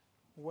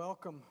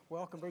Welcome.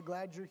 Very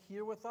glad you're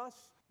here with us.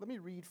 Let me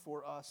read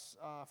for us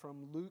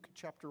from Luke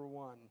chapter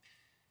 1.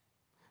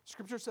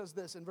 Scripture says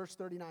this in verse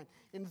 39.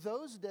 In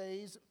those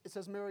days, it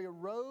says, Mary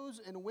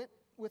arose and went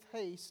with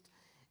haste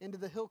into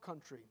the hill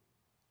country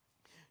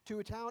to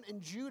a town in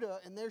Judah,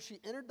 and there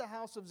she entered the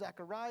house of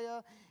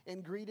Zechariah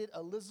and greeted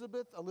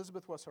Elizabeth.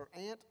 Elizabeth was her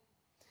aunt.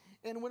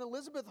 And when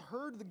Elizabeth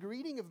heard the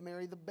greeting of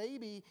Mary, the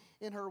baby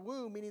in her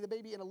womb, meaning the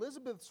baby in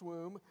Elizabeth's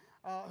womb,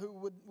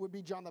 who would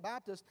be John the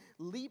Baptist,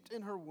 leaped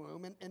in her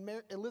womb.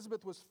 And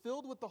Elizabeth was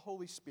filled with the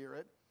Holy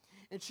Spirit.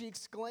 And she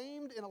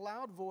exclaimed in a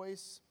loud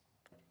voice,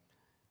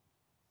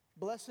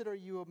 "Blessed are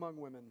you among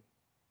women.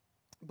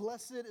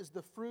 Blessed is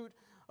the fruit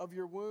of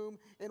your womb.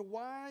 And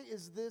why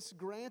is this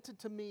granted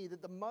to me,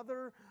 that the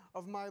mother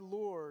of my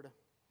Lord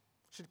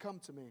should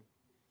come to me?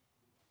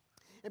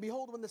 And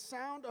behold, when the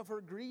sound of your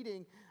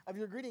greeting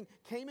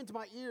came into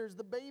my ears,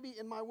 the baby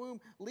in my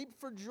womb leaped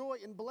for joy.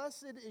 And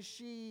blessed is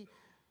she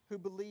who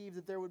believed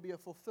that there would be a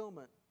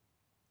fulfillment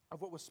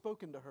of what was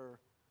spoken to her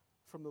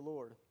from the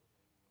Lord."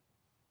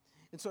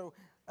 And so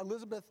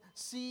Elizabeth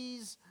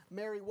sees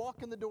Mary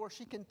walk in the door.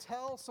 She can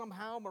tell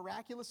somehow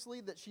miraculously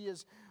that she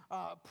is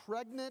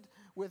pregnant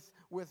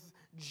with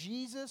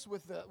Jesus,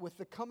 with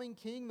the coming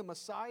King, the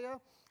Messiah.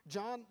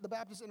 John the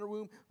Baptist in her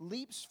womb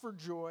leaps for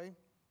joy.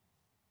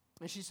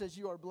 And she says,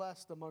 "You are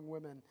blessed among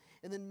women."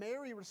 And then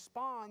Mary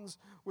responds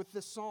with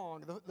this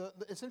song,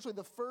 essentially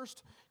the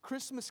first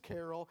Christmas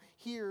carol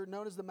here,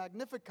 known as the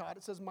Magnificat.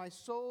 It says, "My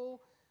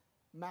soul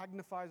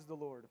magnifies the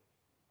Lord.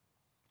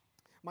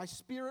 My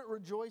spirit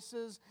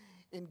rejoices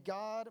in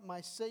God,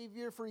 my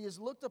Savior, for He has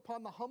looked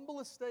upon the humble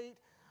estate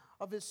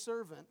of His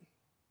servant.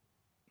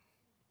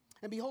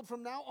 And behold,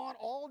 from now on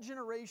all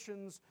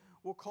generations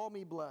will call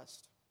me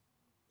blessed.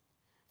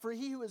 For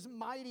He who is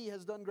mighty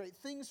has done great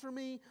things for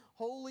me.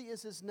 Holy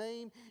is His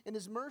name, and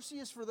His mercy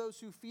is for those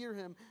who fear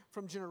Him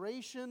from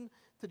generation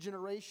to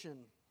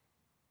generation.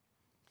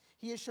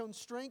 He has shown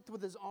strength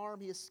with His arm.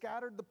 He has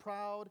scattered the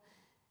proud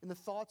in the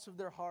thoughts of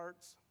their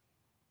hearts.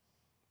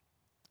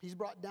 He's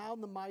brought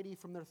down the mighty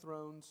from their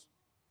thrones,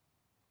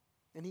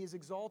 and He has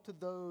exalted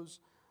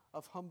those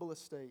of humble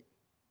estate."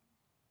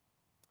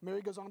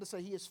 Mary goes on to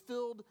say, "He has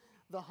filled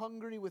the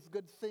hungry with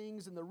good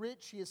things, and the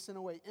rich He has sent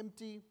away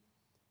empty.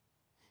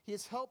 He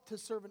has helped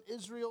His servant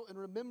Israel in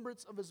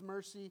remembrance of His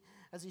mercy,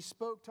 as He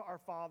spoke to our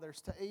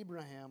fathers, to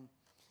Abraham,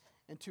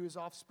 and to his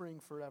offspring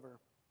forever."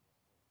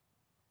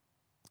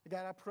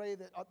 God, I pray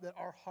that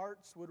our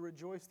hearts would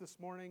rejoice this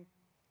morning.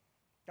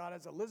 God,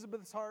 as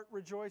Elizabeth's heart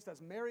rejoiced,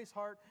 as Mary's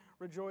heart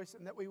rejoiced,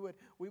 and that we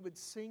would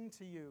sing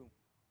to You.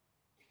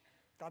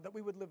 God, that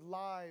we would live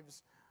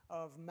lives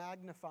of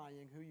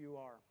magnifying who You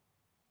are,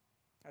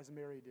 as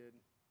Mary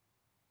did.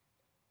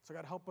 So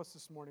God, help us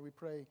this morning, we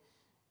pray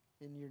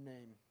in Your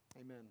name.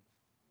 Amen.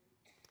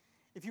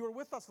 If you were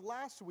with us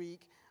last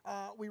week,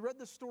 we read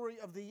the story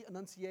of the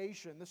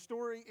Annunciation, the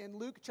story in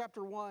Luke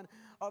chapter 1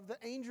 of the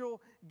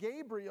angel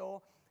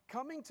Gabriel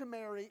coming to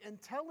Mary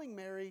and telling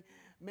Mary,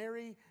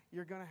 "Mary,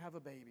 you're going to have a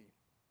baby."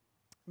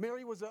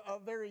 Mary was a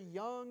very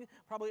young,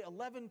 probably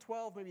 11,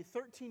 12, maybe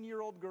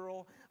 13-year-old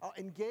girl,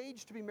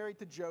 engaged to be married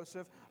to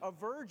Joseph, a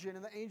virgin,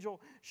 and the angel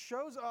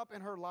shows up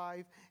in her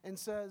life and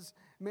says,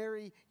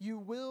 "Mary, you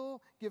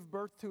will give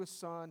birth to a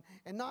son,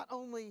 and not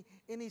only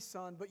any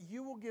son, but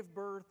you will give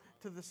birth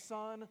to the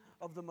Son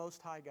of the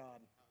Most High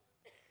God.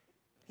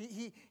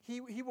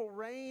 He will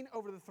reign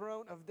over the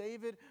throne of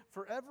David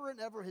forever and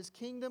ever. His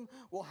kingdom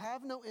will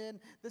have no end."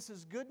 This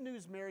is good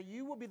news, Mary.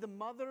 You will be the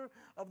mother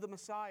of the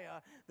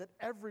Messiah that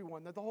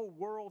the whole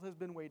world has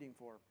been waiting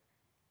for.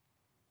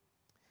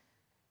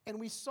 And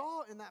we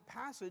saw in that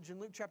passage in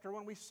Luke chapter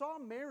 1, we saw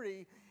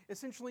Mary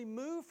essentially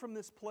move from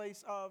this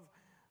place of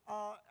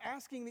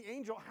asking the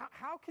angel,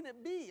 how can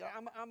it be?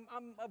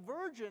 I'm a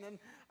virgin and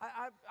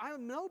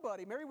I'm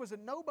nobody. Mary was a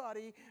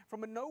nobody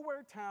from a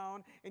nowhere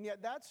town, and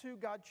yet that's who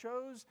God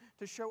chose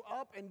to show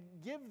up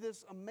and give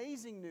this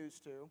amazing news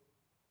to.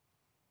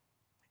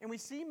 And we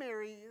see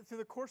Mary, through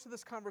the course of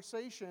this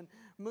conversation,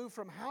 move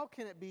from how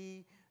can it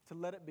be to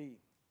let it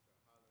be.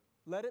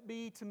 Let it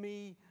be to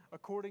me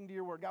according to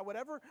Your word. God,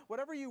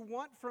 whatever You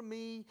want from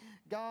me,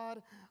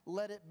 God,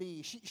 let it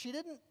be. She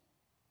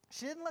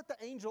didn't let the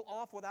angel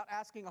off without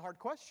asking a hard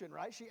question,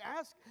 right? She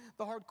asked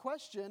the hard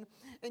question,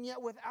 and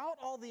yet without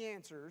all the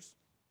answers,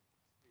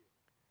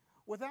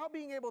 without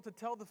being able to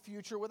tell the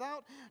future,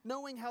 without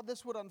knowing how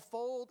this would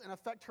unfold and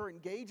affect her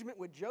engagement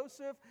with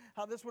Joseph,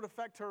 how this would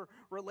affect her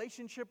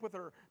relationship with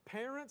her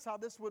parents, how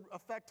this would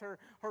affect her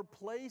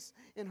place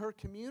in her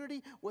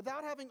community,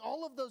 without having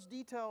all of those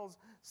details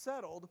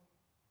settled,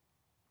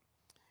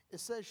 it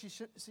says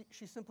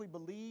she simply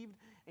believed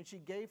and she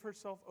gave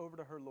herself over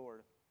to her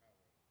Lord.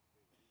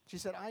 She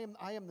said, I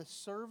am the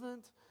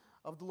servant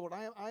of the Lord.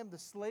 I am the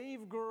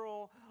slave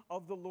girl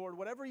of the Lord.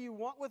 Whatever You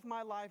want with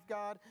my life,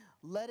 God,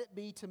 let it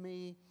be to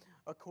me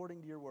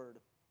according to Your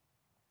word.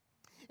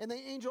 And the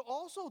angel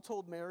also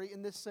told Mary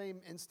in this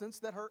same instance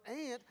that her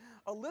aunt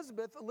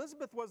Elizabeth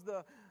was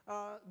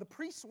the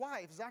priest's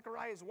wife,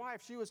 Zachariah's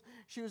wife.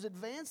 She was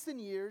advanced in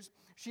years.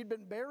 She'd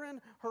been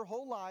barren her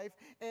whole life.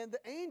 And the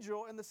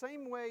angel, in the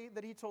same way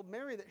that he told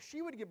Mary that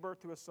she would give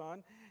birth to a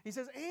son, he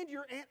says, and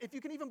your aunt, if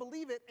you can even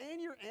believe it,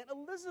 and your aunt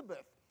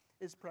Elizabeth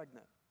is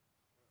pregnant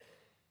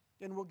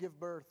and will give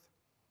birth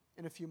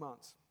in a few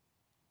months.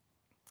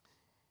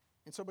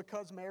 And so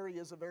because Mary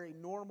is a very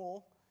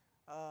normal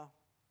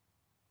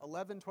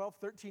 11, 12,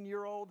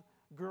 13-year-old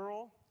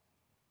girl,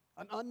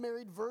 an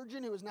unmarried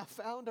virgin who has now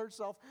found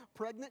herself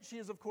pregnant, she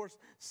is, of course,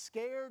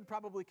 scared,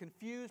 probably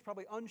confused,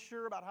 probably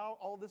unsure about how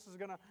all this is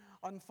going to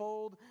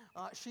unfold.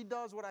 She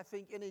does what I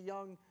think any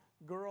young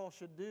girl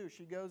should do.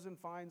 She goes and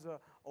finds an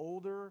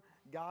older,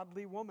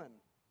 godly woman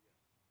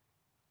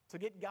to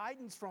get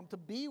guidance from, to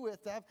be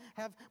with, to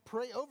have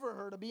pray over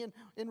her, to be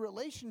in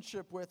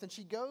relationship with. And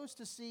she goes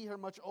to see her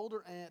much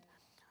older aunt,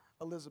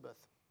 Elizabeth.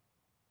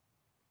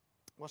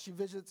 Well, she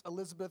visits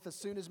Elizabeth as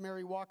soon as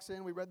Mary walks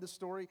in. We read the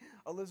story.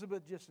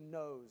 Elizabeth just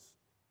knows.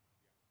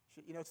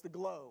 It's the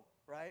glow,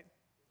 right?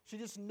 She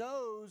just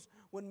knows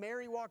when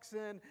Mary walks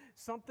in,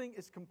 something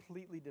is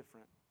completely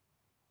different.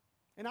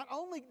 And not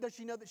only does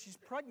she know that she's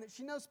pregnant,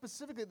 she knows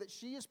specifically that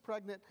she is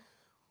pregnant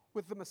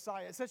with the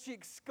Messiah. It says she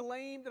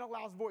exclaimed in a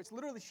loud voice.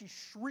 Literally, she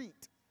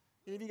shrieked.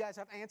 Any of you guys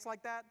have aunts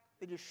like that?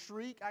 They just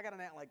shriek? I got an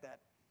aunt like that.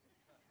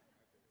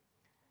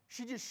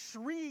 She just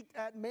shrieked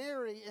at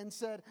Mary and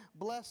said,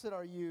 "Blessed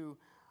are you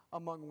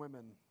among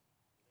women."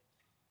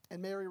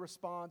 And Mary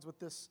responds with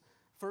this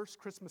first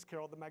Christmas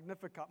carol, the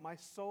Magnificat. My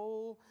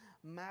soul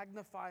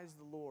magnifies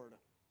the Lord.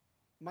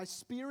 My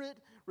spirit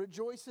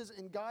rejoices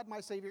in God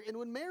my Savior. And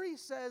when Mary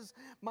says,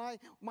 my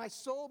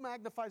soul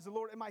magnifies the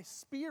Lord and my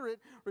spirit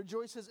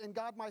rejoices in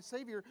God my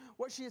Savior,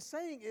 what she is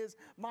saying is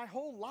my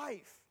whole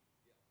life,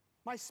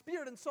 my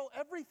spirit and soul,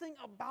 everything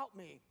about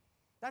me.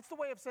 That's the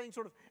way of saying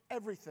sort of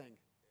everything.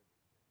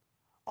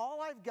 All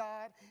I've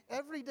got,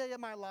 every day of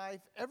my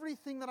life,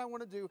 everything that I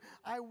want to do,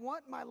 I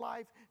want my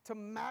life to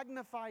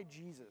magnify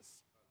Jesus.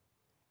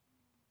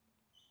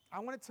 I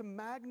want it to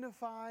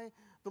magnify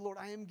the Lord.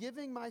 I am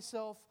giving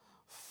myself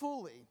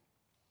fully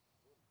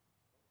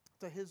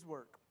to His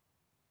work.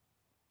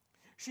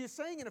 She is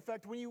saying, in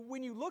effect, when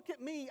you look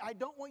at me, I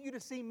don't want you to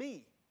see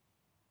me.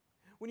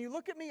 When you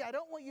look at me, I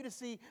don't want you to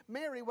see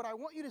Mary. What I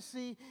want you to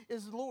see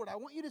is the Lord. I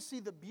want you to see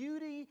the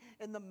beauty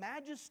and the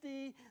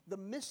majesty, the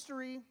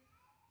mystery,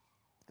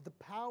 the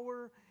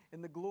power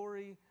and the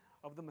glory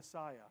of the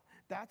Messiah.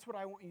 That's what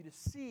I want you to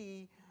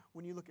see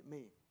when you look at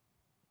me.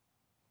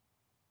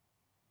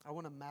 I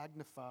want to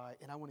magnify,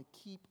 and I want to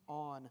keep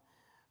on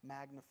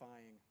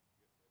magnifying.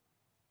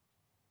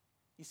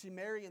 You see,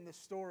 Mary in this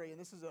story, and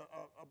this is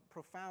a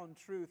profound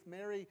truth,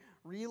 Mary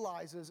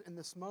realizes in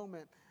this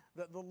moment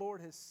that the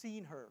Lord has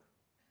seen her.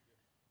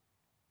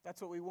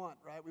 That's what we want,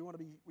 right? We want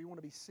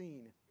to be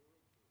seen.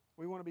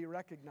 We want to be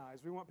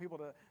recognized. We want people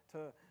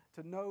to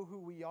know who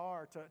we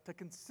are, to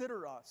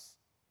consider us.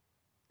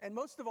 And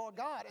most of all,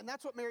 God. And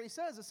that's what Mary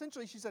says.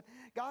 Essentially, she said,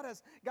 God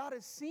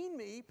has seen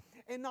me.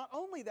 And not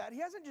only that, He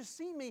hasn't just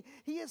seen me,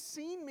 He has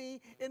seen me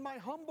in my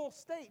humble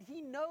state.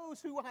 He knows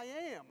who I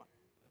am.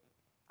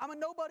 I'm a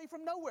nobody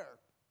from nowhere.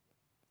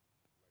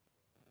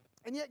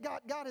 And yet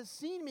God has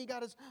seen me.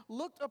 God has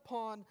looked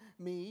upon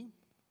me.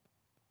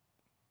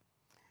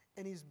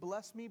 And He's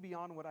blessed me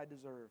beyond what I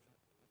deserve.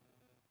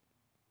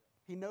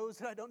 He knows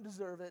that I don't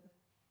deserve it.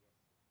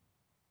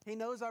 He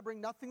knows I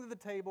bring nothing to the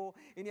table,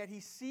 and yet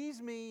He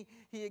sees me,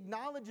 He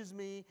acknowledges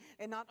me,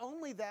 and not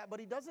only that, but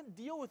He doesn't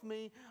deal with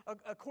me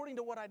according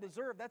to what I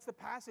deserve. That's the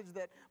passage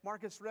that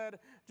Marcus read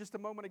just a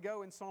moment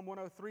ago in Psalm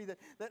 103,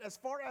 that as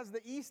far as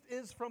the east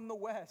is from the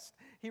west,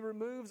 He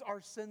removes our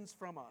sins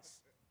from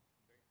us.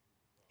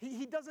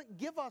 He doesn't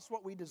give us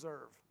what we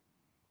deserve.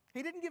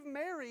 He didn't give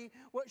Mary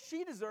what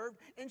she deserved,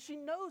 and she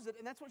knows it,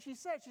 and that's what she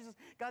said. She says,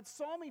 God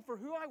saw me for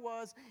who I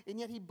was,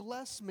 and yet He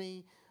blessed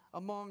me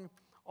among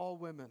all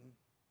women.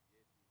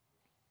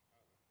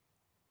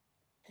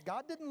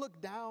 God didn't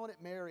look down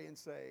at Mary and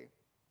say,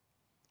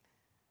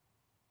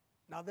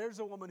 now there's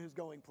a woman who's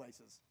going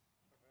places,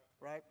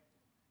 right?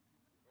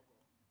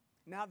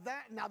 Now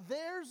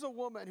there's a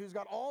woman who's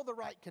got all the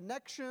right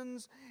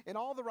connections and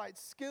all the right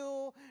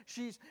skill.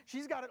 She's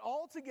got it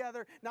all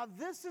together. Now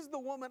this is the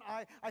woman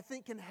I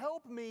think can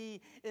help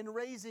me in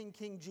raising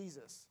King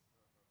Jesus.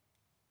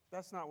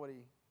 That's not what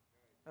he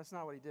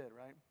did,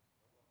 right?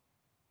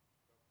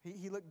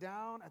 He looked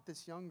down at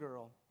this young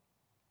girl,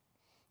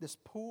 this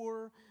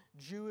poor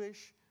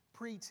Jewish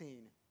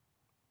preteen,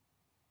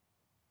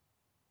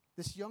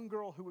 this young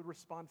girl who would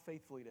respond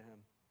faithfully to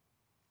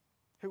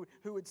Him,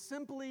 who would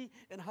simply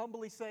and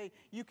humbly say,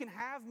 you can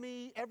have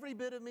me, every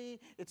bit of me,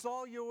 it's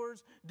all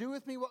yours, do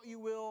with me what you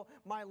will,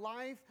 my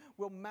life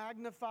will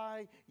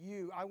magnify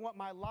you. I want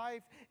my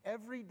life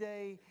every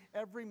day,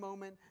 every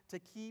moment to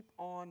keep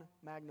on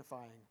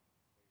magnifying.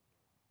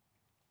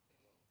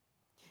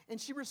 And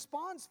she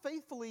responds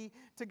faithfully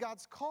to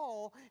God's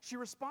call. She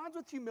responds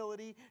with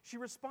humility. She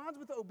responds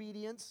with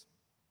obedience.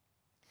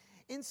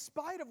 in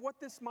spite of what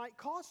this might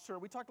cost her.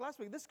 We talked last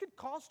week, this could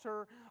cost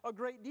her a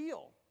great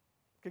deal.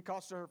 It could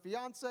cost her her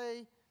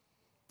fiancé.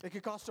 It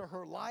could cost her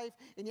her life.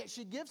 And yet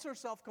she gives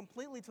herself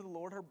completely to the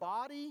Lord. Her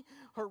body,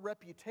 her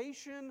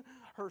reputation,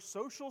 her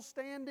social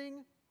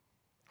standing,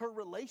 her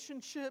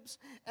relationships,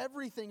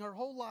 everything, her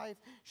whole life,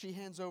 she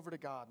hands over to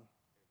God.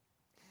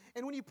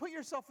 And when you put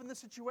yourself in this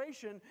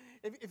situation,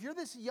 if you're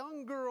this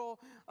young girl,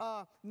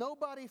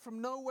 nobody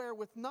from nowhere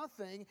with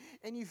nothing,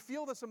 and you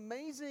feel this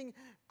amazing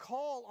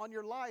call on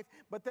your life,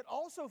 but that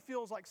also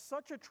feels like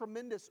such a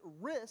tremendous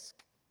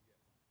risk,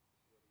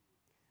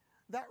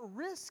 that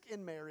risk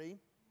in Mary,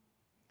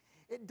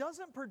 it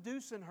doesn't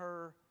produce in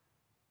her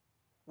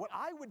what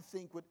I would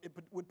think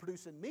would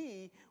produce in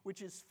me,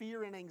 which is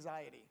fear and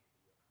anxiety.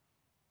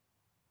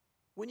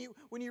 When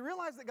you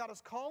realize that God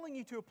is calling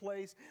you to a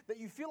place that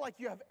you feel like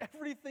you have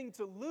everything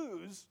to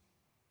lose,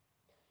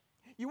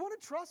 you want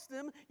to trust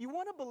Him, you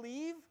want to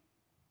believe,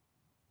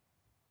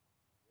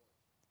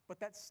 but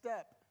that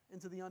step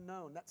into the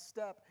unknown, that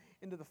step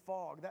into the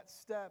fog, that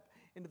step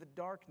into the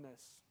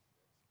darkness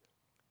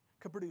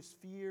could produce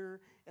fear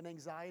and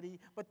anxiety,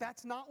 but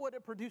that's not what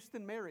it produced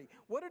in Mary.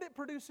 What did it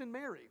produce in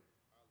Mary?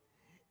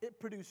 It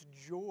produced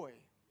joy.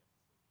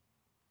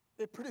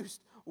 It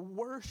produced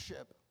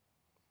worship.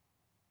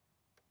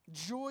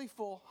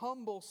 Joyful,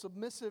 humble,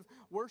 submissive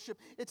worship.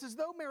 It's as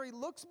though Mary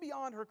looks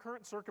beyond her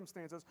current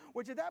circumstances,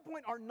 which at that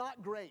point are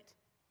not great.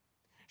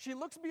 She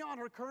looks beyond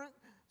her current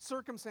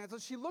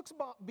circumstances. She looks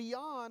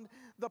beyond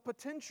the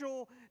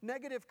potential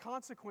negative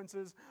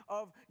consequences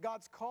of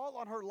God's call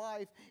on her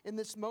life in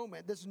this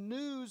moment, this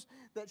news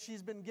that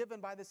she's been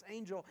given by this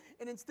angel.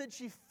 And instead,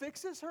 she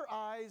fixes her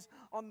eyes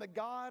on the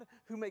God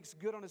who makes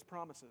good on His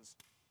promises.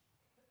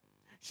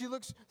 She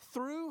looks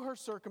through her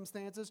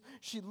circumstances.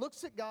 She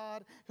looks at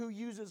God who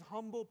uses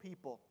humble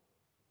people.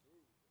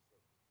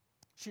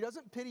 She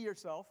doesn't pity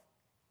herself.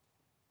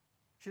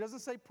 She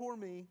doesn't say, poor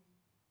me.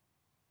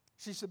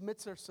 She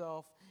submits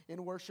herself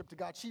in worship to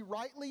God. She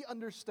rightly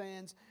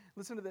understands,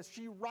 listen to this,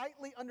 she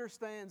rightly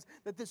understands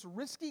that this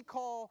risky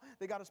call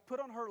that God has put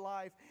on her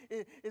life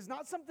is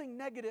not something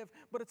negative,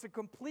 but it's a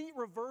complete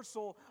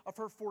reversal of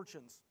her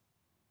fortunes.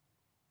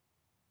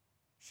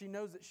 She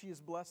knows that she is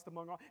blessed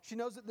among all. She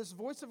knows that this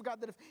voice of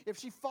God, that if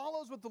she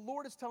follows what the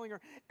Lord is telling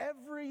her,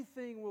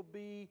 everything will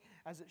be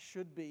as it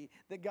should be.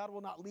 That God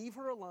will not leave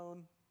her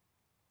alone.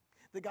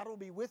 That God will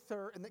be with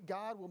her, and that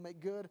God will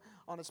make good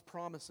on His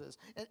promises.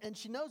 And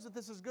she knows that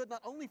this is good not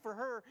only for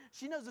her,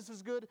 she knows this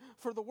is good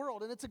for the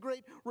world. And it's a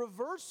great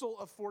reversal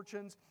of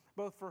fortunes,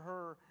 both for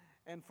her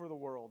and for the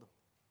world.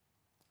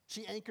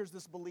 She anchors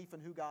this belief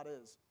in who God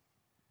is.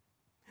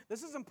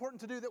 This is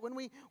important to do, that when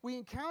we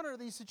encounter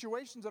these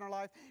situations in our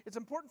life, it's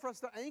important for us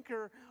to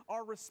anchor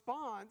our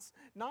response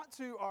not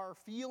to our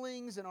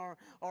feelings and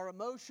our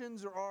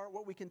emotions or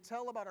what we can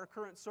tell about our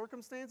current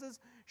circumstances.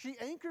 She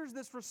anchors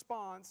this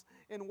response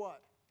in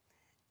what?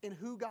 In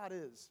who God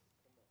is,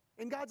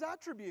 in God's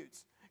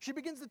attributes. She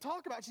begins to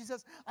talk about, she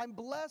says, I'm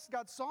blessed.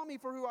 God saw me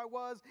for who I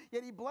was,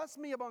 yet He blessed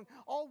me among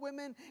all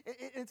women.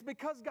 It's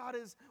because God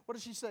is, what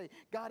does she say?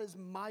 God is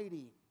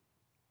mighty.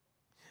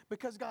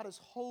 Because God is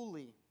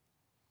holy.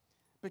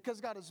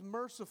 Because God is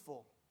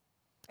merciful.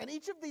 And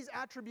each of these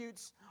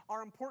attributes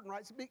are important,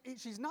 right?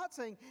 She's not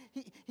saying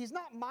He's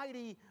not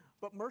mighty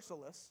but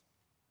merciless,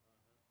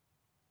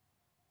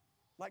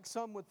 like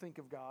some would think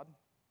of God.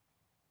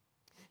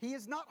 He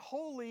is not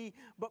holy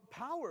but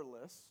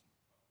powerless.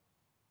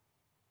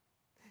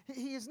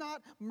 He is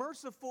not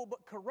merciful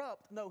but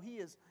corrupt. No, He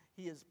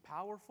is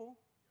powerful,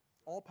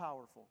 all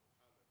powerful,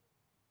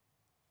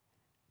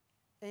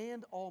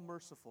 and all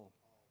merciful,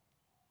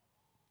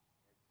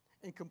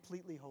 and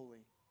completely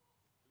holy.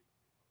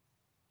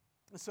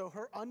 So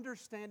her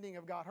understanding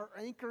of God, her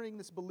anchoring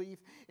this belief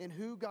in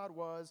who God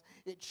was,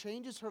 it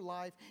changes her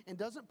life and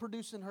doesn't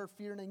produce in her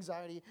fear and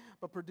anxiety,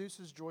 but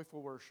produces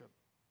joyful worship.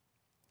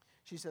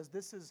 She says,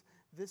 this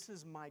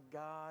is my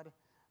God,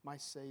 my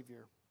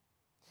Savior.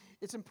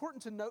 It's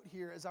important to note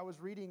here, as I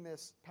was reading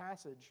this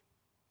passage,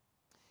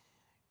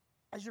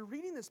 as you're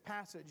reading this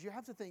passage, you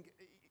have to think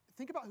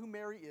about who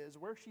Mary is,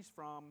 where she's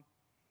from,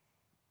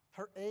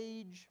 her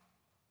age,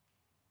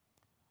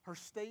 her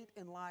state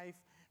in life,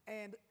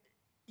 and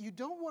you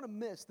don't want to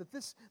miss that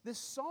this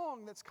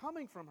song that's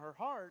coming from her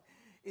heart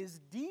is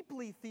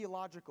deeply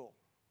theological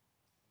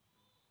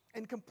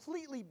and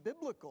completely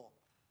biblical.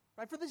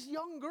 Right? For this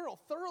young girl,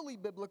 thoroughly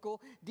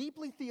biblical,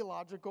 deeply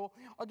theological.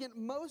 Again,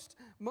 most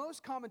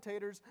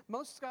commentators,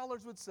 most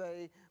scholars would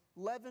say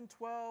 11,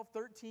 12,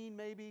 13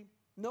 maybe.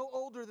 No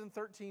older than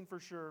 13 for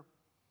sure.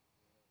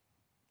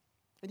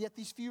 And yet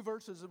these few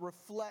verses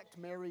reflect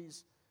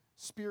Mary's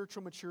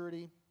spiritual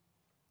maturity.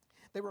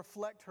 They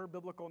reflect her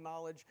biblical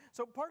knowledge.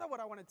 So part of what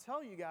I want to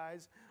tell you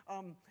guys,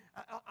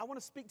 I want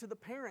to speak to the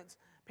parents.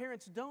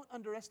 Parents, don't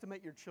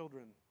underestimate your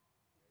children.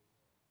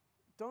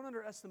 Don't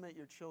underestimate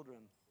your children.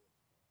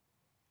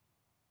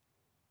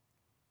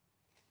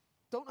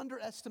 Don't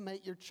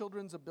underestimate your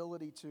children's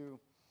ability to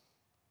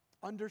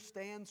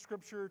understand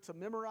Scripture, to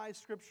memorize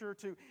Scripture,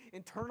 to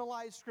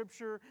internalize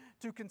Scripture,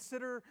 to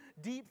consider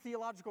deep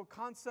theological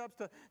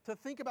concepts, to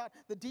think about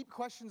the deep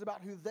questions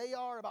about who they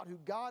are, about who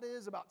God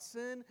is, about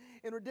sin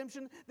and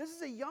redemption. This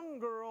is a young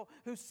girl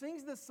who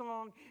sings this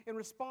song in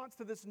response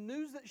to this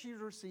news that she's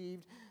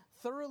received,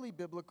 thoroughly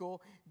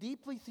biblical,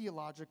 deeply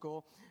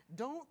theological.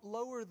 Don't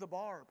lower the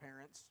bar,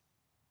 parents.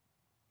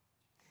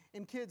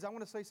 And kids, I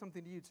want to say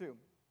something to you too.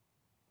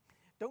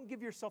 Don't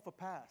give yourself a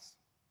pass.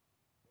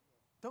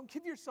 Don't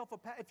give yourself a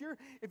pass.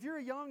 If you're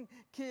a young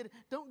kid,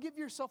 don't give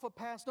yourself a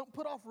pass. Don't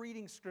put off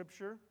reading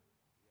Scripture.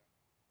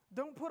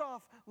 Don't put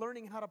off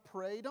learning how to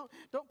pray. Don't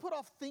put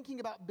off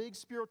thinking about big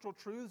spiritual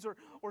truths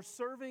or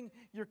serving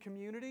your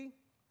community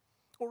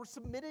or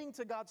submitting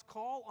to God's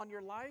call on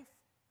your life.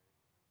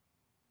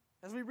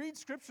 As we read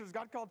Scriptures,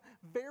 God called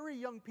very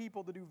young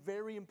people to do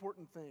very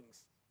important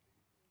things.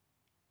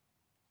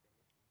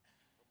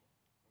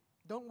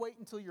 Don't wait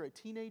until you're a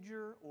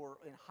teenager or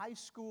in high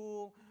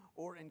school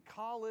or in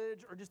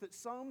college or just at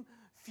some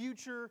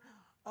future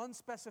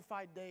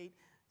unspecified date.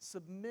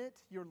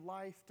 Submit your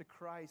life to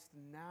Christ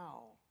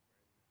now.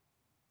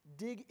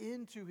 Dig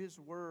into His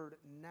Word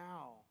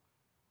now.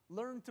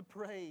 Learn to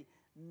pray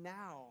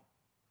now.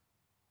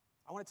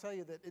 I want to tell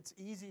you that it's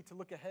easy to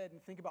look ahead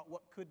and think about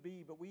what could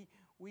be, but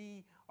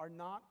we are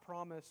not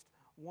promised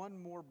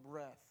one more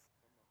breath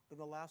than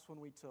the last one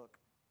we took.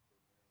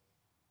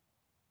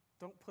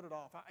 Don't put it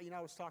off. I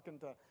was talking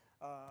to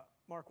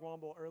Mark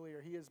Womble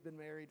earlier. He has been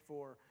married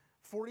for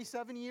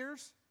 47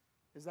 years.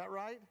 Is that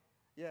right?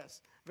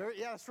 Yes.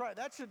 Yeah, that's right.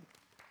 That should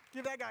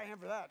give that guy a hand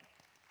for that.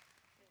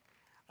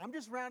 I'm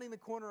just rounding the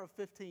corner of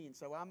 15,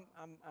 so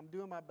I'm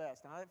doing my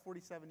best. I'm not at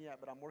 47 yet,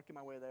 but I'm working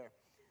my way there.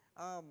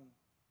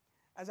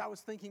 As I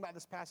was thinking about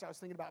this passage, I was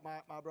thinking about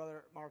my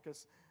brother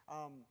Marcus.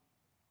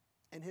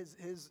 And he's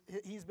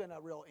been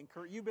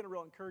you've been a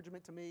real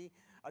encouragement to me,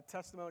 a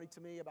testimony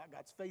to me about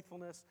God's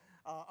faithfulness,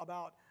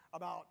 about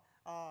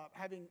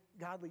having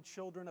godly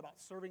children, about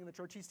serving in the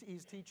church.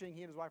 He's teaching,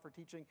 he and his wife are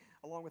teaching,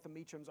 along with the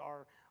Meachams,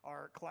 our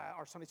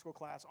Sunday school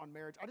class on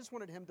marriage. I just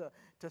wanted him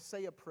to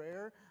say a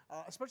prayer,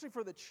 especially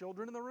for the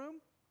children in the room.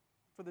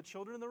 For the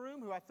children in the room,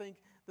 who I think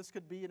this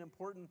could be an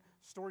important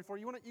story for.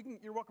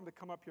 You're welcome to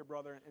come up here,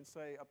 brother, and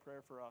say a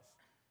prayer for us.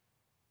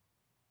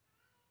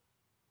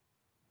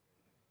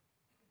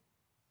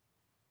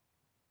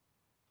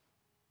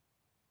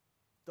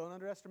 Don't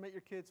underestimate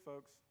your kids,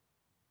 folks.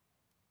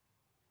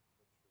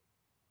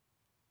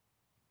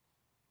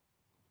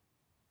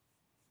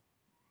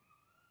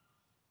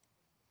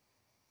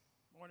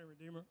 Morning,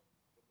 Redeemer.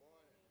 Good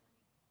morning.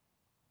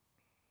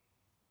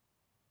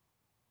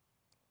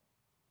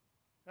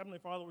 Heavenly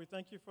Father, we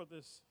thank you for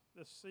this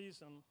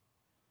season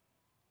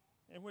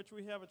in which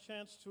we have a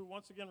chance to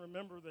once again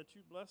remember that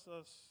you bless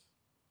us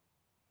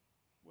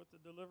with the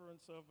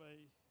deliverance of a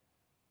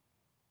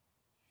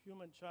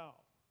human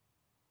child.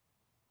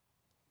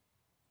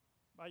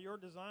 By your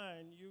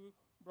design, you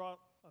brought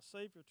a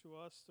Savior to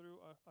us through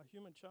a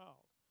human child.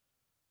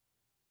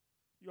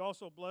 You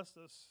also blessed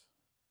us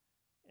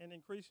in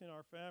increasing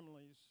our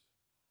families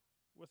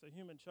with a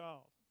human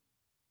child.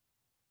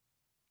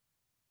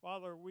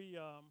 Father, we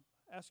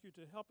ask you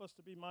to help us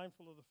to be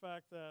mindful of the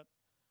fact that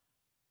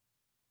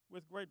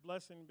with great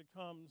blessing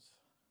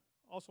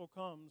also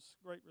comes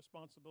great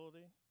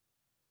responsibility.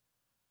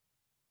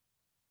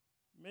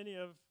 Many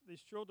of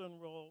these children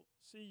will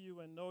see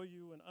you and know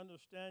you and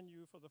understand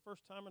you for the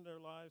first time in their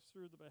lives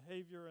through the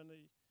behavior and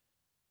the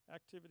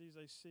activities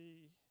they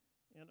see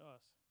in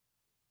us.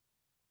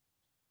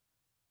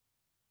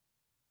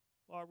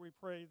 Lord, we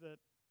pray that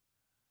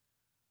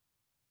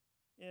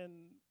in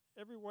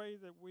every way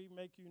that we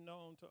make you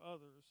known to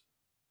others,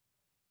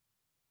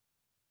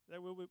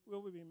 that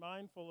we'll be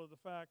mindful of the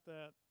fact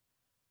that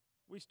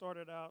we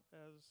started out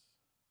as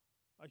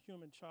a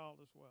human child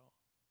as well.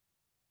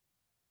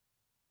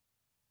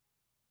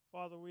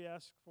 Father, we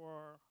ask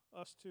for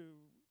us to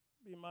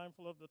be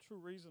mindful of the true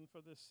reason for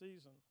this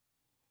season,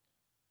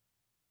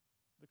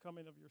 the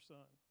coming of your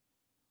Son.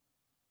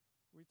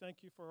 We thank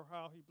you for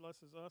how he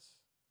blesses us,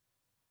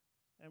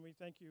 and we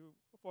thank you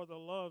for the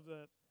love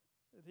that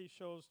he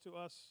shows to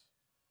us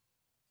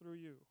through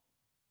you.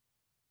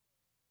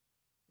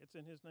 It's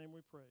in his name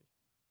we pray.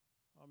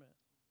 Amen.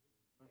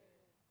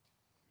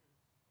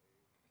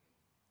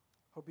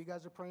 Hope you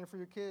guys are praying for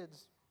your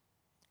kids.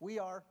 We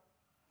are.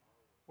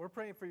 We're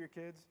praying for your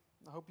kids.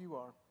 I hope you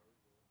are.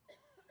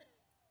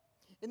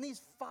 In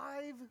these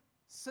 5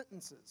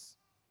 sentences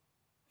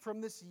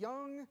from this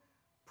young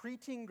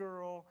preteen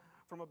girl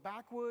from a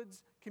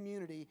backwoods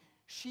community,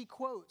 she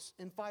quotes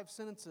in 5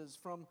 sentences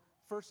from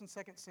 1 and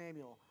 2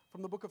 Samuel,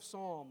 from the book of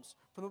Psalms,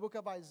 from the book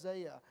of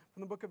Isaiah,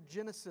 from the book of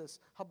Genesis,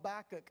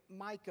 Habakkuk,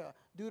 Micah,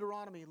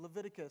 Deuteronomy,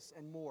 Leviticus,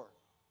 and more.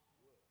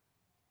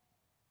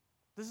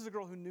 This is a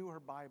girl who knew her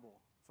Bible,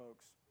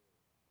 folks.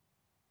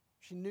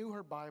 She knew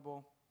her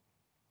Bible.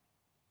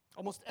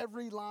 Almost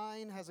every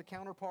line has a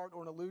counterpart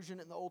or an allusion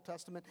in the Old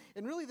Testament.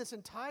 And really this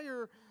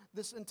entire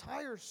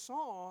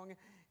song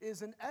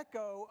is an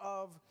echo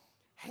of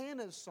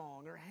Hannah's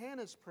song or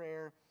Hannah's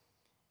prayer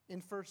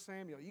in 1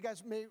 Samuel. You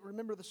guys may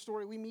remember the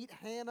story. We meet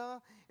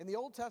Hannah in the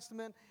Old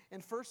Testament in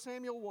 1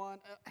 Samuel 1.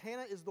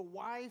 Hannah is the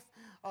wife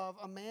of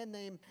a man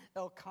named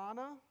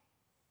Elkanah.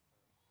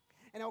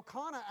 And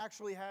Elkanah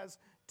actually has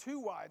two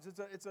wives.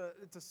 It's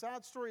a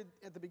sad story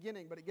at the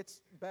beginning, but it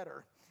gets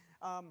better.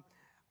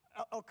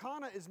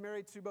 Elkanah is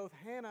married to both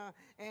Hannah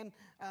and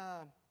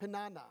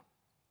Peninnah.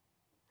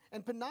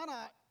 And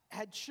Peninnah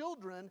had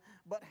children,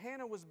 but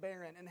Hannah was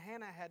barren, and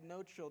Hannah had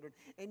no children.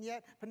 And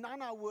yet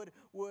Peninnah would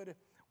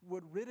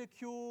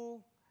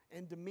ridicule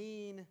and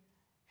demean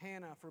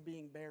Hannah for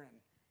being barren.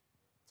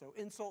 So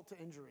insult to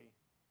injury,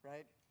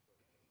 right?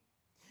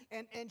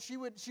 And she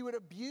would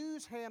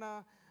abuse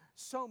Hannah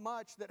so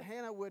much that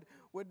Hannah would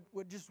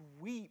just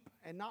weep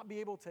and not be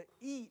able to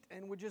eat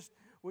and would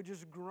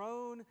just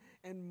groan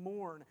and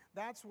mourn.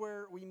 That's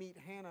where we meet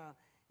Hannah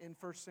in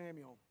 1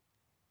 Samuel.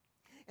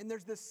 And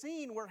there's this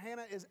scene where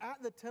Hannah is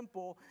at the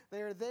temple.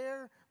 They are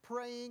there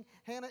praying.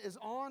 Hannah is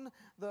on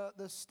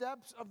the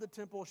steps of the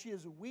temple. She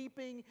is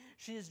weeping.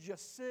 She is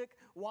just sick.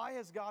 Why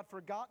has God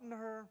forgotten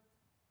her?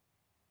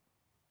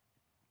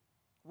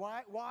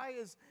 Why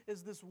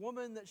is this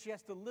woman that she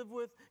has to live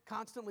with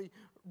constantly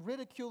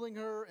ridiculing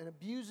her and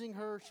abusing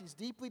her? She's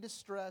deeply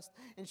distressed,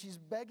 and she's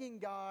begging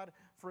God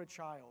for a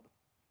child.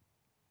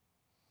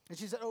 And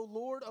she said, "O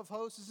Lord of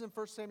hosts," this is in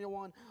 1 Samuel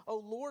 1, "O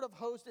Lord of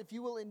hosts, if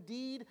you will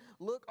indeed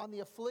look on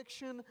the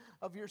affliction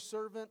of your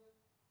servant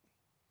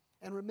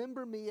and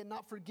remember me and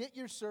not forget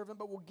your servant,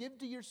 but will give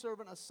to your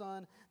servant a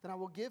son, then I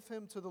will give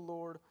him to the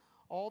Lord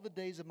all the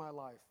days of my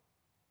life."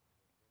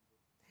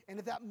 And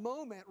at that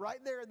moment,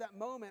 right there at that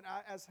moment,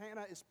 as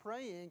Hannah is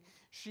praying,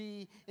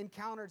 she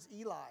encounters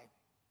Eli,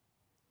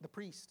 the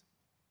priest.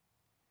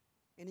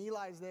 And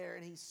Eli's there,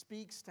 and he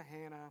speaks to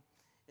Hannah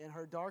in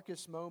her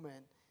darkest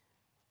moment.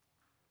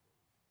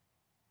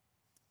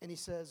 And he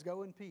says,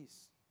 "Go in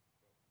peace.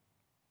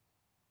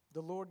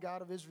 The Lord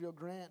God of Israel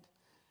grant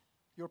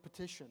your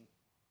petition."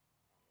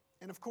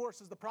 And of course,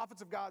 as the prophets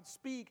of God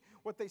speak,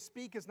 what they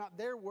speak is not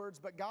their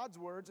words, but God's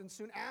words. And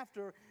soon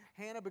after,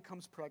 Hannah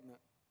becomes pregnant.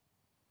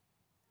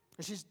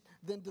 And she's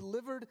then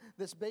delivered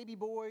this baby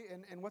boy,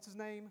 and what's his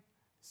name?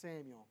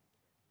 Samuel.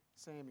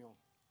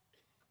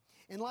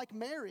 And like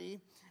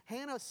Mary,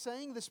 Hannah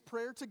sang this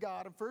prayer to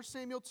God in 1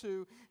 Samuel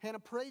 2. Hannah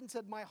prayed and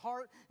said, "My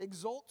heart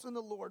exults in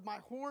the Lord. My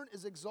horn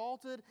is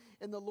exalted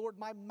in the Lord.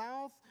 My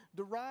mouth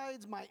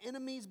derides my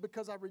enemies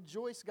because I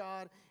rejoice,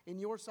 God, in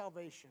your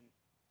salvation.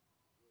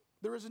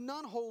 There is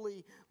none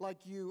holy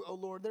like you, O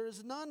Lord. There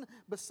is none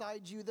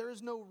beside you. There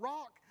is no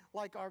rock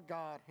like our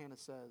God," Hannah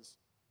says.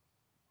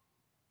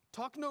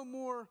 "Talk no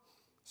more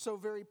so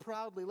very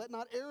proudly. Let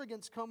not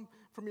arrogance come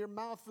from your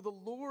mouth, for the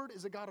Lord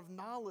is a God of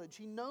knowledge.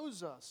 He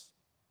knows us.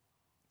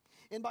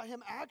 And by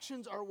him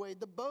actions are weighed.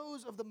 The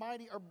bows of the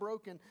mighty are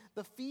broken.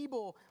 The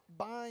feeble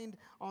bind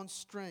on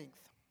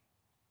strength.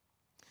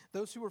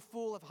 Those who are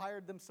full have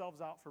hired themselves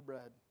out for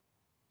bread.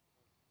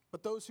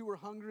 But those who were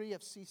hungry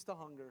have ceased to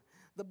hunger.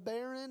 The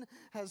barren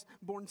has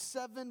borne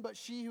 7, but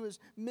she who is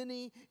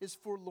many is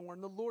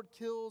forlorn. The Lord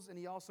kills, and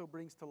he also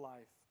brings to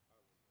life.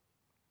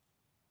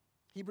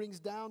 He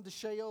brings down to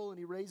Sheol, and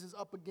he raises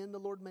up again. The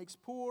Lord makes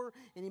poor,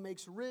 and he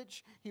makes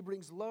rich. He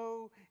brings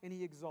low, and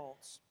he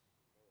exalts.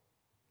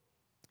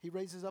 He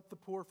raises up the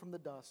poor from the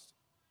dust.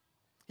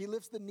 He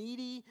lifts the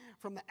needy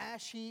from the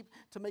ash heap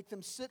to make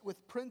them sit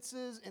with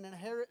princes and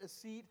inherit a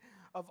seat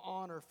of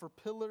honor. For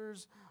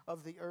pillars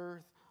of the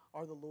earth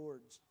are the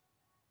Lord's,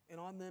 and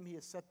on them he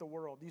has set the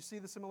world." Do you see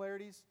the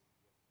similarities?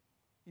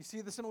 You see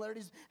the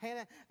similarities?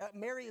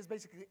 Mary is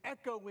basically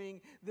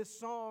echoing this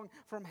song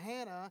from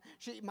Hannah.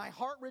 "My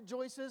heart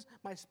rejoices,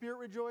 my spirit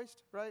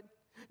rejoiced," right?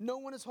 "No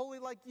one is holy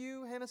like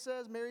you," Hannah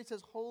says. Mary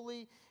says,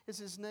 "Holy is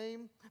his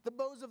name." "The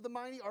bows of the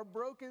mighty are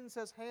broken,"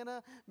 says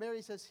Hannah.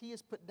 Mary says, "He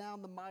has put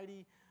down the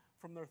mighty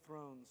from their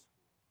thrones."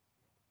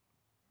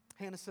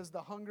 Hannah says,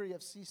 "The hungry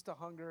have ceased to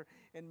hunger,"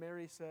 and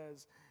Mary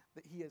says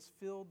that he has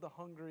filled the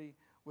hungry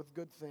with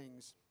good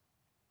things.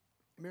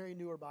 Mary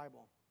knew her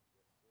Bible.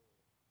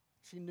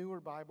 She knew her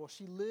Bible.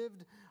 She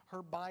lived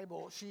her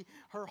Bible.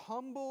 Her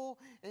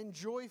humble and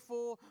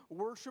joyful,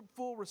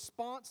 worshipful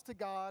response to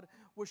God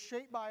was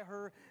shaped by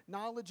her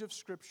knowledge of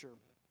Scripture,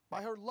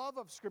 by her love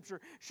of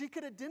Scripture. She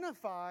could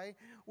identify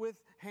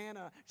with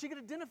Hannah. She could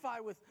identify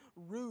with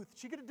Ruth.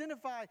 She could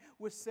identify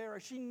with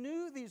Sarah. She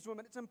knew these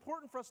women. It's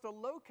important for us to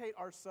locate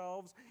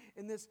ourselves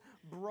in this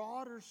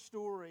broader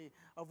story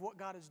of what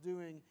God is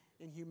doing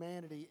in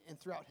humanity and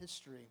throughout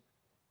history.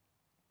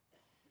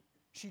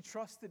 She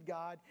trusted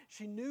God.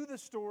 She knew the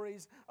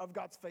stories of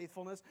God's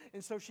faithfulness,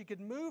 and so she could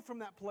move from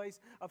that place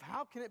of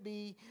how can it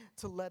be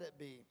to let it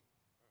be.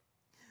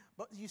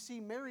 But you see,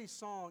 Mary's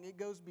song, it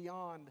goes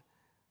beyond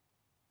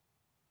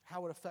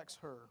how it affects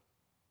her.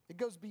 It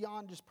goes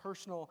beyond just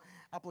personal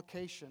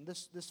application.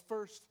 This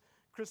first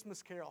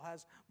Christmas carol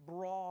has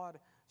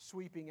broad,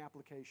 sweeping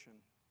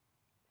application.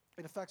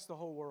 It affects the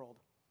whole world.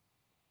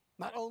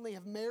 Not only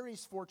have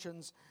Mary's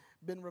fortunes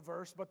been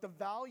reversed, but the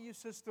value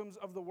systems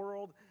of the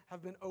world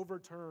have been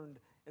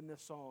overturned in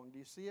this song. Do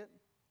you see it?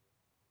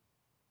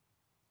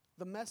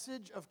 The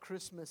message of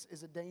Christmas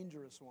is a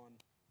dangerous one.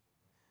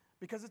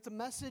 Because it's a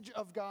message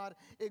of God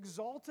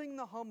exalting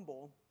the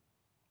humble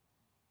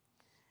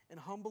and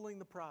humbling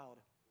the proud.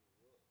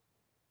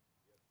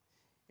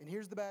 And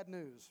here's the bad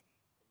news.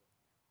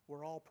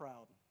 We're all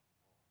proud.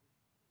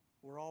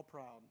 We're all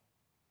proud.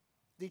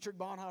 Dietrich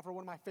Bonhoeffer,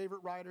 one of my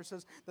favorite writers,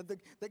 says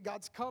that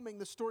God's coming,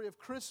 the story of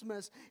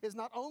Christmas, is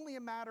not only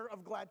a matter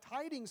of glad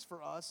tidings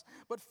for us,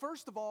 but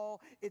first of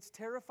all, it's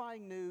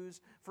terrifying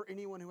news for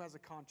anyone who has a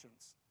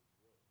conscience.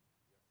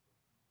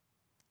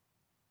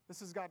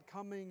 This is God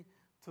coming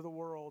to the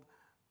world,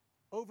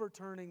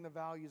 overturning the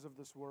values of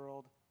this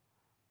world,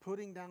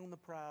 putting down the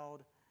proud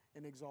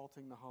and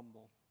exalting the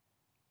humble.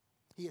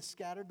 He has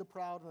scattered the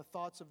proud in the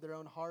thoughts of their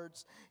own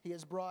hearts. He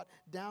has brought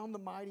down the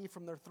mighty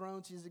from their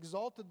thrones. He has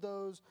exalted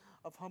those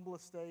of humble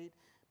estate,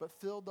 but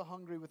filled the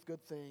hungry with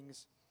good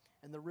things,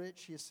 and the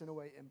rich he has sent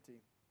away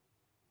empty.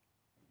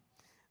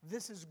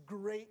 This is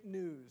great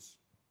news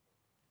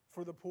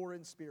for the poor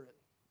in spirit.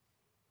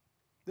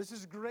 This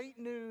is great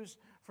news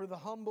for the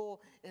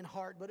humble in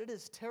heart, but it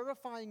is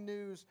terrifying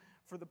news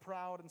for the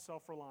proud and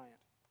self-reliant.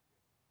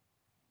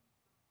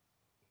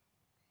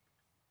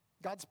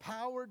 God's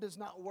power does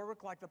not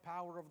work like the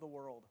power of the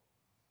world.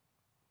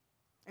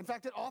 In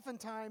fact, it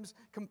oftentimes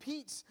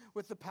competes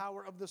with the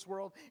power of this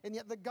world, and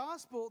yet the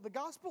gospel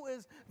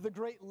is the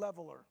great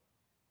leveler.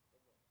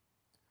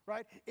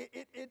 Right?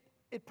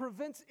 It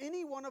prevents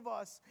any one of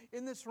us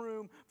in this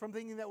room from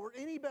thinking that we're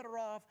any better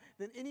off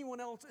than anyone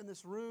else in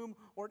this room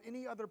or at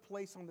any other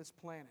place on this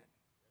planet.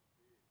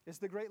 It's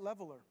the great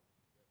leveler.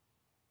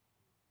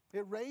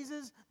 It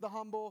raises the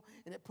humble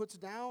and it puts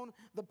down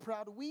the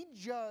proud. We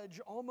judge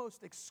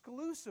almost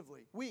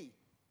exclusively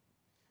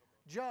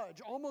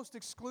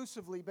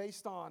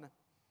based on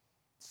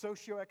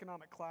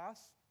socioeconomic class,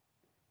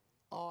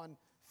 on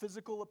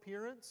physical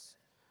appearance,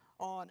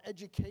 on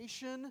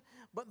education.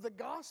 But the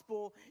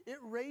gospel, it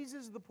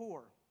raises the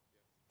poor.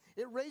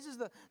 It raises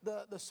the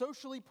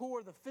socially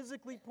poor, the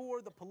physically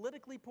poor, the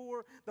politically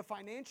poor, the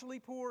financially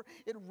poor.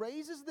 It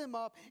raises them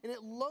up and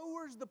it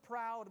lowers the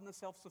proud and the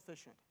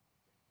self-sufficient.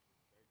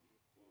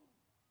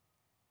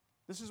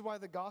 This is why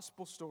the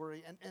gospel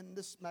story and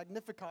this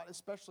Magnificat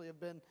especially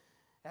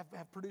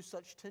have produced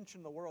such tension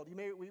in the world.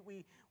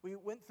 We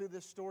went through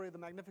this story of the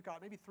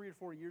Magnificat maybe 3 or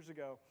 4 years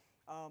ago.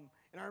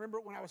 And I remember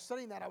when I was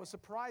studying that, I was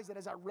surprised that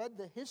as I read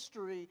the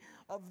history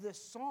of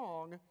this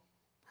song,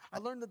 I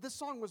learned that this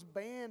song was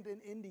banned in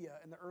India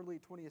in the early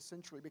 20th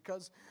century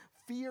because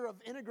fear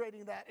of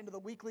integrating that into the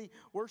weekly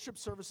worship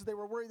services, they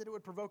were worried that it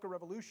would provoke a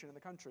revolution in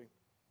the country.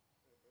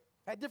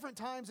 At different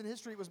times in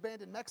history, it was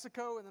banned in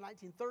Mexico in the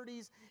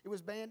 1930s. It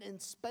was banned in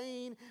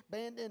Spain,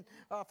 banned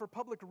for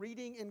public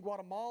reading in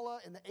Guatemala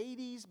in the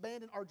 80s,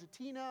 banned in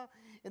Argentina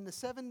in the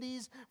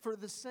 70s. For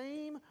the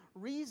same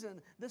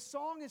reason, this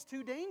song is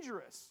too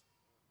dangerous.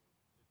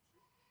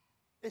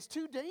 It's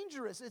too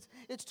dangerous.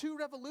 It's too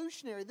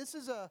revolutionary. This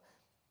is a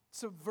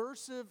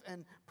subversive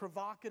and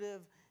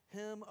provocative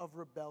hymn of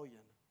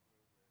rebellion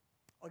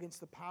against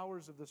the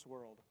powers of this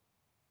world,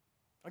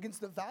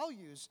 against the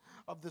values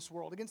of this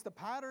world, against the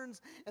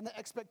patterns and the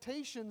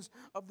expectations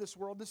of this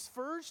world. This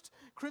first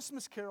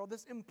Christmas carol,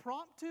 this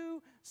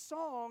impromptu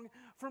song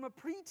from a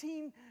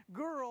preteen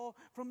girl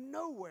from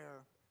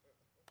nowhere,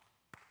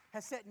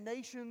 has set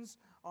nations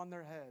on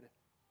their head,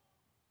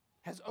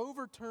 has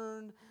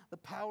overturned the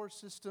power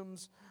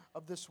systems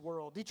of this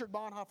world. Dietrich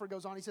Bonhoeffer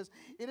goes on, he says,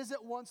 "It is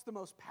at once the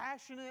most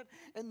passionate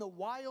and the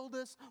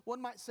wildest,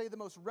 one might say the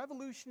most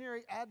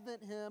revolutionary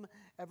Advent hymn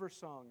ever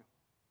sung.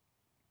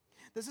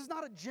 This is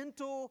not a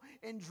gentle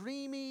and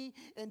dreamy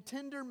and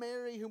tender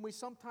Mary whom we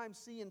sometimes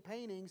see in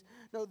paintings.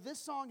 No, this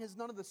song has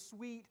none of the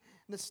sweet,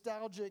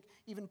 nostalgic,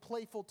 even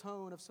playful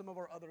tone of some of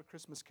our other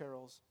Christmas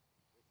carols.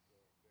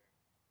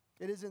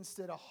 It is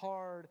instead a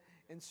hard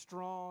and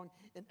strong,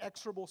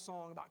 inexorable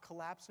song about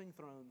collapsing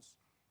thrones,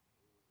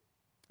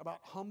 about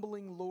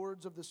humbling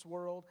lords of this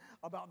world,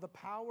 about the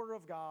power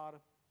of God,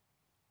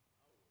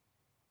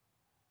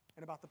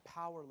 and about the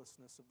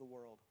powerlessness of the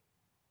world.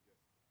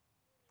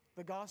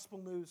 The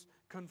gospel news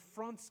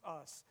confronts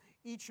us,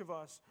 each of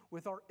us,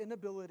 with our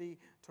inability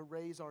to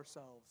raise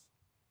ourselves.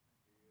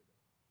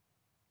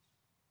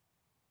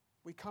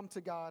 We come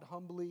to God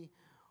humbly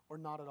or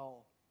not at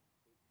all.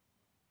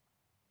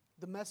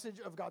 The message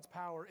of God's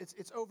power,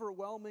 it's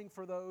overwhelming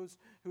for those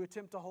who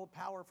attempt to hold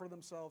power for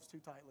themselves too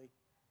tightly.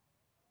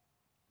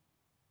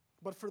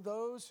 But for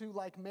those who,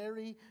 like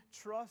Mary,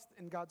 trust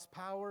in God's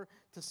power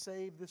to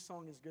save, this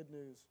song is good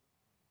news.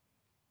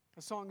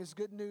 The song is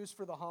good news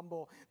for the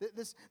humble.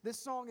 This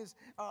song is,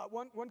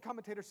 one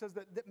commentator says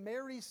that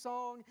Mary's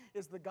song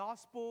is the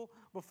gospel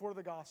before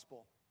the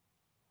gospel.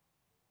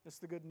 It's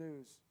the good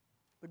news.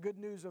 The good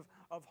news of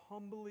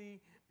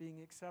humbly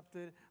being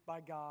accepted by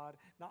God,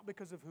 not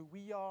because of who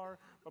we are,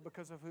 but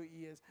because of who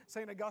He is.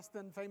 St.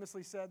 Augustine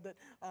famously said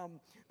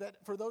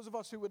that for those of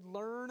us who would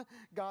learn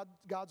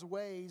God's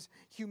ways,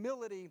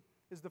 humility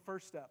is the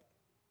first step.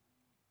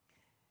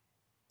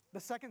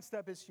 The second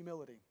step is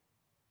humility.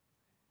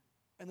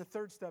 And the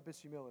third step is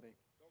humility.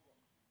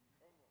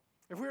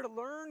 If we are to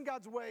learn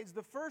God's ways,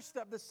 the first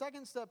step, the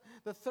second step,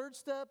 the third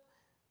step,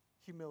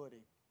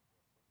 humility.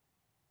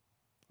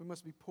 We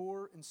must be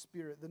poor in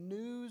spirit. The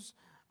news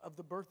of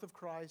the birth of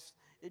Christ,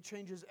 it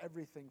changes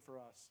everything for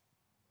us.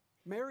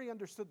 Mary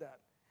understood that.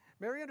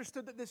 Mary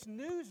understood that this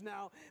news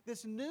now,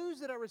 this news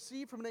that I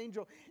received from an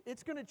angel,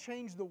 it's going to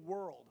change the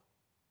world.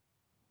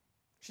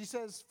 She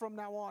says from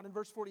now on, in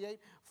verse 48,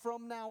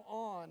 from now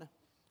on,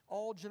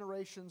 all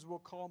generations will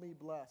call me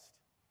blessed.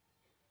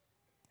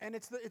 And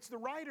it's the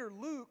writer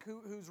Luke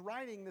who's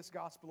writing this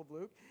Gospel of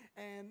Luke.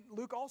 And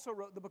Luke also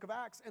wrote the book of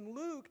Acts. And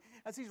Luke,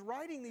 as he's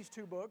writing these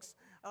two books,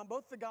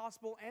 both the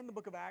Gospel and the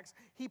book of Acts,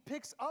 he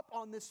picks up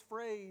on this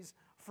phrase,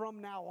 from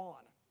now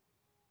on.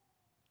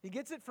 He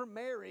gets it from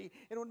Mary,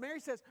 and when Mary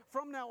says,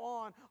 from now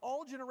on,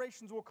 all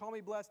generations will call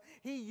me blessed,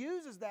 he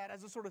uses that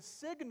as a sort of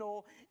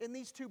signal in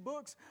these two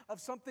books of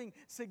something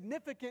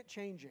significant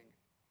changing.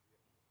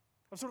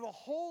 Of sort of a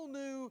whole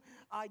new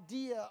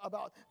idea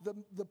about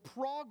the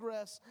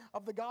progress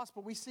of the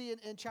gospel. We see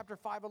in chapter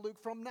 5 of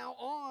Luke, from now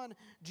on,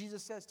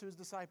 Jesus says to his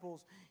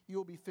disciples, you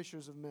will be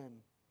fishers of men.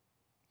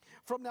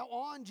 From now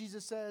on,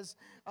 Jesus says,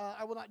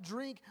 I will not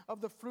drink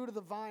of the fruit of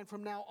the vine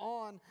from now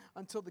on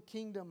until the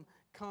kingdom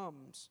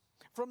comes.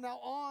 From now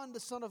on, the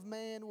Son of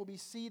Man will be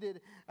seated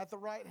at the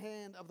right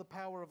hand of the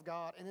power of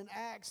God. And in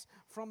Acts,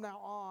 from now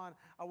on,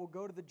 I will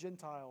go to the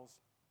Gentiles.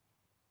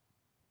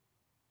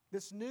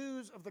 This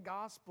news of the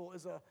gospel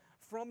is a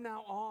from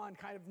now on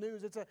kind of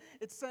news.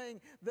 It's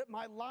saying that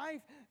my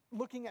life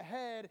looking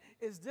ahead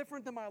is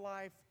different than my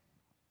life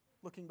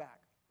looking back.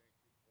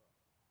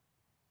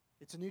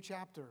 It's a new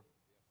chapter.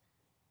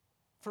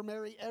 For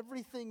Mary,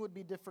 everything would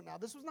be different now.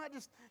 This was not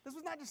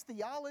just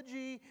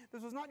theology.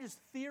 This was not just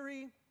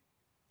theory.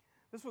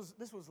 This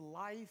was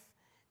life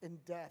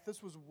and death.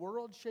 This was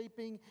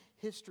world-shaping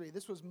history.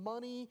 This was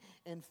money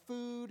and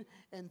food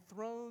and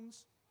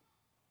thrones.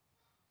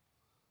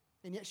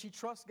 And yet she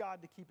trusts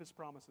God to keep his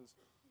promises.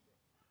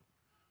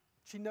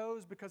 She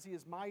knows because he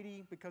is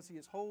mighty, because he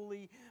is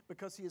holy,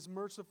 because he is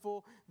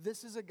merciful.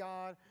 This is a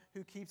God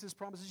who keeps his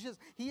promises. She says,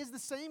 he is the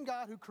same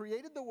God who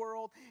created the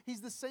world. He's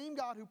the same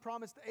God who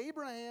promised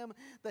Abraham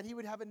that he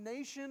would have a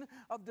nation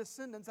of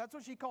descendants. That's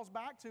what she calls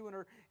back to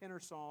in her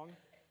song.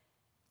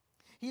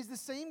 He's the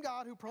same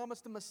God who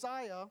promised the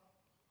Messiah.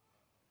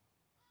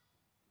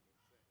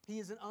 He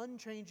is an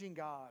unchanging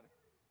God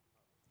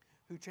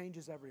who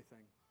changes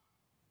everything.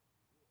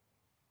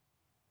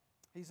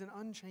 He's an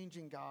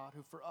unchanging God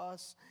who for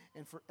us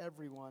and for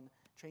everyone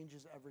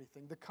changes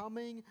everything. The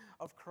coming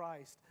of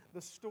Christ,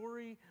 the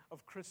story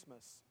of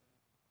Christmas.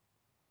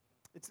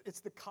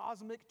 It's the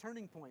cosmic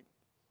turning point.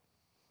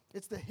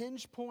 It's the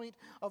hinge point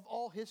of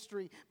all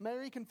history.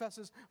 Mary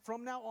confesses,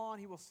 from now on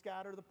he will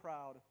scatter the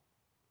proud.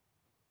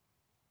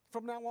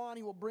 From now on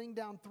he will bring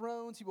down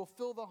thrones. He will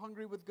fill the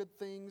hungry with good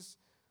things,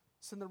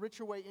 send the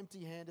rich away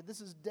empty-handed. This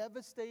is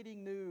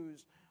devastating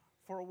news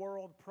for a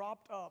world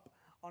propped up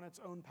on its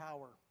own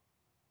power,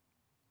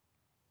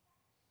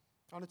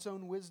 on its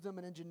own wisdom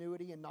and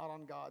ingenuity, and not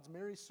on God's.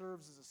 Mary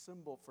serves as a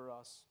symbol for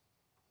us,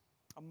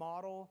 a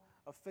model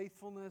of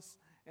faithfulness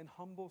and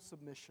humble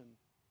submission.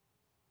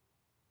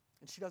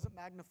 And she doesn't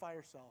magnify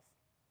herself,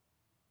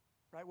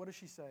 right? What does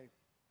she say?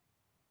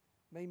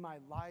 May my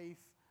life,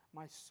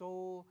 my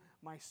soul,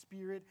 my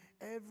spirit,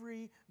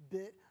 every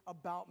bit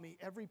about me,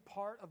 every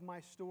part of my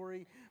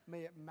story,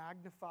 may it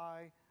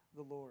magnify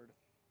the Lord.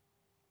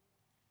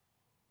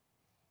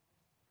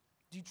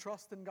 Do you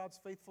trust in God's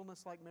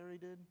faithfulness like Mary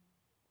did?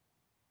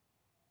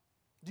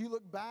 Do you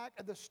look back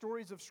at the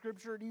stories of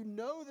Scripture? Do you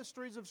know the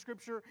stories of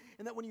Scripture,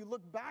 and that when you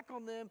look back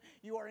on them,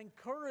 you are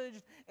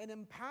encouraged and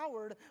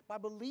empowered by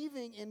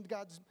believing in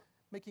God's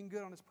making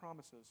good on his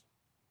promises?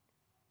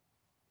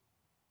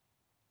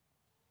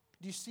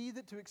 Do you see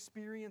that to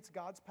experience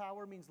God's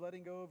power means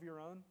letting go of your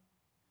own?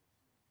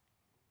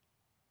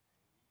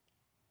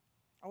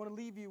 I want to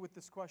leave you with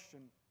this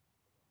question.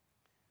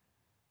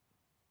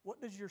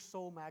 What does your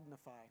soul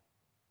magnify?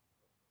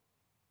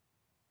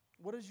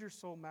 What does your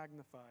soul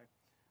magnify?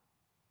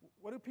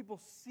 What do people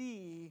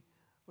see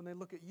when they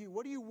look at you?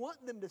 What do you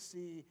want them to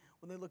see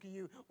when they look at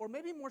you? Or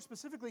maybe more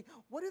specifically,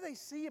 what do they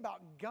see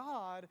about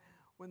God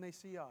when they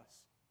see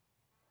us?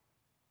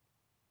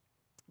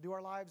 Do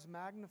our lives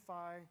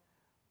magnify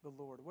the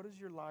Lord? What does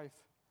your life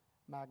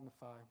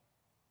magnify?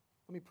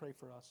 Let me pray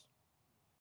for us.